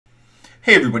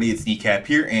Hey everybody, it's Kneecap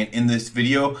here, and in this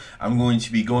video I'm going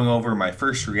to be going over my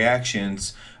first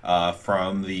reactions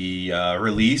from the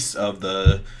release of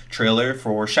the trailer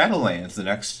for Shadowlands, the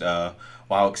next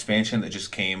WoW expansion that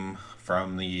just came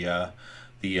from the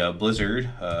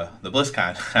Blizzard, the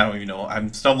BlizzCon. I don't even know.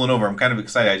 I'm stumbling over. I'm kind of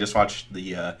excited. I just watched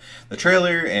the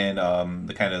trailer and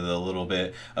the little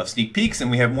bit of sneak peeks,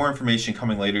 and we have more information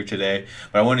coming later today.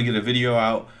 But I wanted to get a video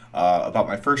out about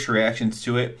my first reactions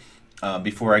to it.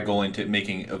 Before I go into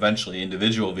making eventually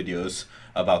individual videos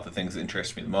about the things that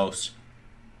interest me the most.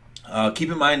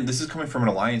 Keep in mind, this is coming from an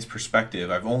Alliance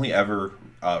perspective. I've only ever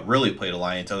really played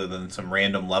Alliance other than some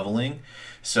random leveling.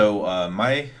 So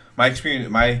my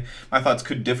experience, my thoughts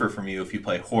could differ from you if you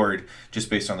play Horde, just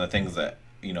based on the things that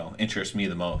interest me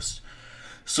the most.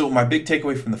 So my big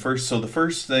takeaway from the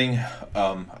first thing,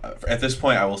 at this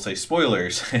point I will say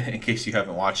spoilers in case you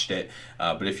haven't watched it,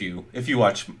 but if you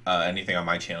watch anything on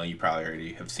my channel, you probably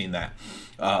already have seen that.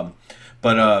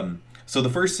 So the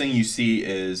first thing you see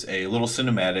is a little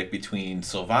cinematic between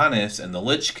Sylvanas and the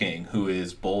Lich King, who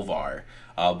is Bolvar.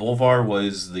 Bolvar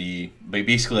was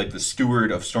basically like the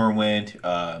steward of Stormwind,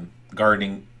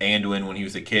 guarding Anduin when he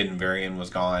was a kid and Varian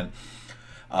was gone.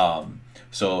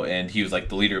 And he was like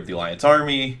the leader of the Alliance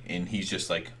army, and he's just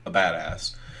like a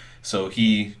badass. So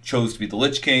he chose to be the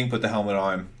Lich King, put the helmet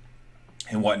on,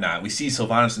 and whatnot. We see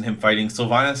Sylvanas and him fighting.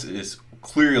 Sylvanas is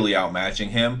clearly outmatching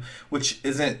him, which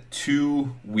isn't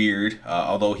too weird.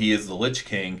 Although he is the Lich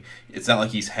King, it's not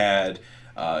like he's not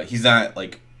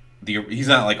like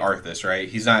Arthas, right?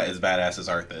 He's not as badass as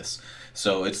Arthas.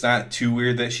 So it's not too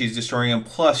weird that she's destroying him.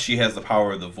 Plus, she has the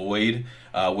power of the Void,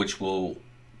 which will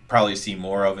probably see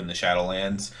more of in the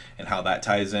Shadowlands and how that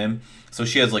ties in. So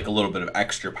she has like a little bit of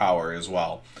extra power as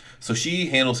well. So she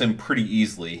handles him pretty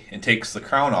easily and takes the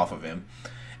crown off of him,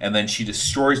 and then she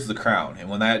destroys the crown. And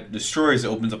when that destroys, it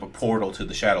opens up a portal to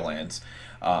the Shadowlands,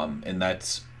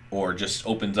 or just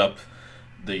opens up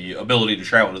the ability to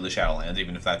travel to the Shadowlands,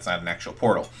 even if that's not an actual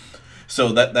portal.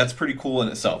 So that's pretty cool in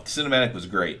itself. The cinematic was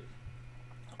great.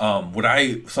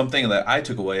 Something that I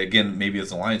took away, again, maybe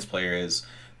as an Alliance player, is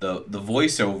the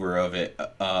voiceover of it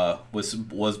was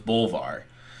Bolvar.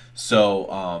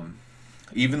 So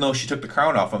even though she took the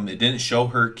crown off him, it didn't show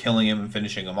her killing him and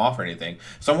finishing him off or anything.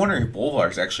 So I'm wondering if Bolvar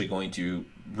is actually going to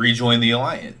rejoin the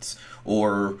Alliance,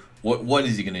 or what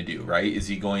is he going to do, right? Is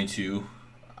he going to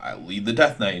lead the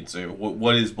Death Knights, or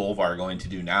what is Bolvar going to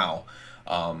do now?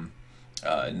 And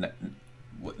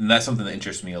that's something that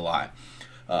interests me a lot.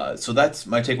 So that's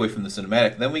my takeaway from the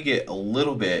cinematic. Then we get a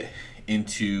little bit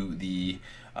into the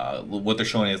what they're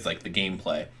showing is like the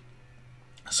gameplay.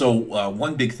 So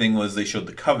one big thing was they showed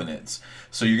the covenants.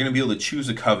 So you're going to be able to choose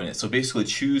a covenant. So basically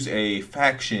choose a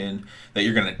faction that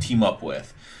you're going to team up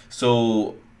with.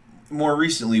 So more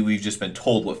recently we've just been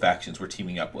told what factions we're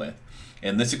teaming up with.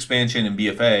 And this expansion in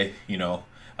BFA,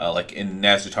 like in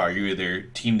Nazjatar, you either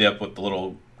teamed up with the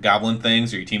little goblin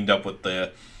things or you teamed up with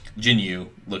the Jinyu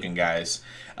looking guys.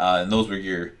 And those were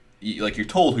you're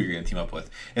told who you're going to team up with.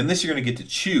 And this you're going to get to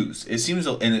choose. It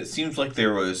seems like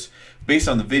there was, based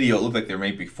on the video, it looked like there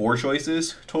may be 4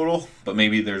 choices total, but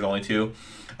maybe there's only 2.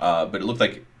 But it looked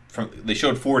like they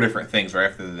showed 4 different things right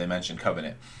after they mentioned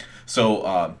Covenant.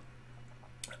 So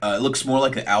it looks more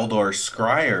like the Aldor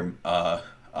Scryer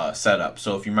setup.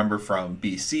 So if you remember from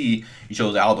BC, you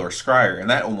chose Aldor Scryer, and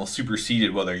that almost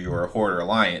superseded whether you were a Horde or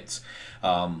Alliance.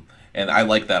 And I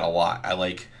like that a lot.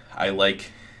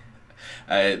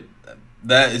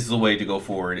 That is the way to go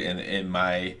forward in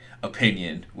my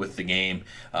opinion with the game,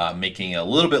 making it a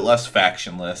little bit less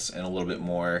factionless and a little bit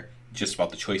more just about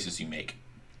the choices you make.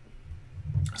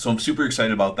 So I'm super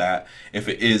excited about that. If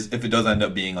it does end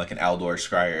up being like an Aldor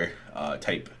Scryer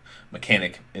type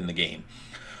mechanic in the game.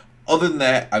 Other than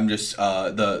that, I'm just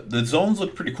the zones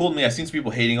look pretty cool to me. I've seen some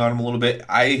people hating on them a little bit.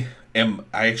 I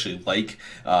actually like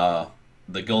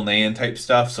the Gilnean type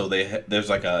stuff. So there's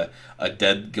like a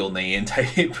dead Gilnean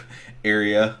type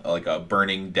area, like a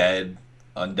burning dead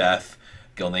undeath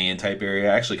Gilnean type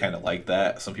area. I actually kind of like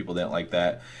that. Some people didn't like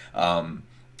that.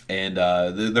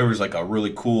 There was like a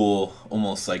really cool,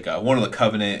 almost like one of the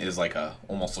Covenant is like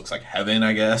almost looks like heaven,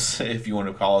 I guess, if you want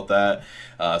to call it that.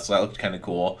 So that looked kind of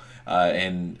cool.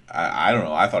 And I don't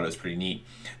know, I thought it was pretty neat.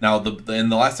 Now, the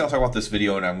last thing I'll talk about this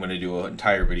video, and I'm going to do an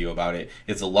entire video about it,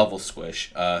 is a level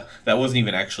squish. That wasn't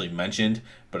even actually mentioned,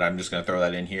 but I'm just going to throw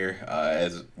that in here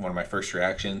as one of my first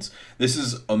reactions. This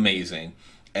is amazing,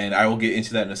 and I will get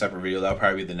into that in a separate video. That'll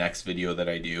probably be the next video that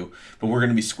I do. But we're going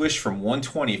to be squished from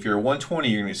 120. If you're a 120,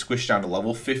 you're going to be squished down to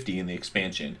level 50 in the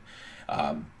expansion.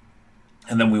 And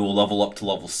then we will level up to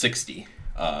level 60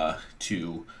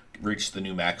 to reach the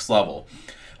new max level.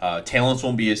 Talents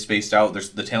won't be as spaced out.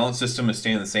 The talent system is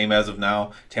staying the same as of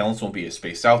now. Talents won't be as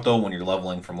spaced out though. When you're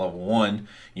leveling from level 1,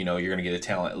 you know, you're gonna get a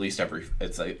talent at least every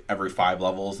 5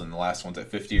 levels, and the last one's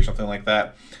at 50 or something like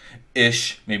that.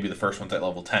 Maybe the first one's at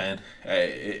level 10.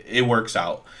 It works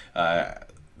out.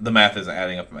 The math isn't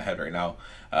adding up in my head right now,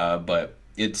 but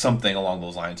it's something along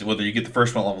those lines. Whether you get the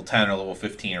first one at level 10 or level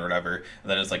 15 or whatever,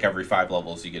 and then it's like every 5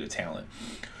 levels you get a talent.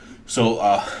 So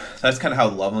that's kind of how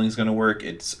the leveling is going to work.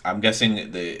 I'm guessing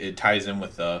it ties in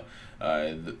with the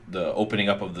opening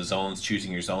up of the zones,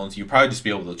 choosing your zones. You probably just be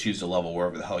able to choose the level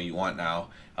wherever the hell you want now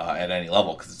at any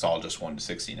level, because it's all just 1 to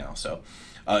 60 now. So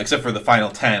except for the final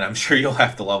 10, I'm sure you'll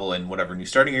have to level in whatever new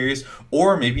starting areas,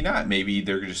 or maybe not. Maybe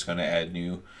they're just going to add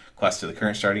new quests to the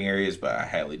current starting areas, but I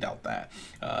highly doubt that.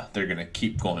 They're going to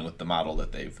keep going with the model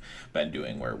that they've been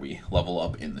doing, where we level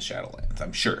up in the Shadowlands,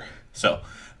 I'm sure. So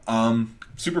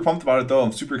super pumped about it though.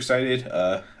 I'm super excited,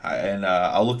 and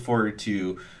I'll look forward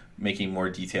to making more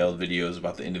detailed videos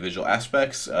about the individual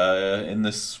aspects in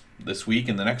this week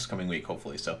and the next coming week,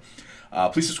 hopefully. So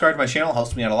please subscribe to my channel, it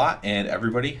helps me out a lot, and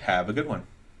everybody have a good one.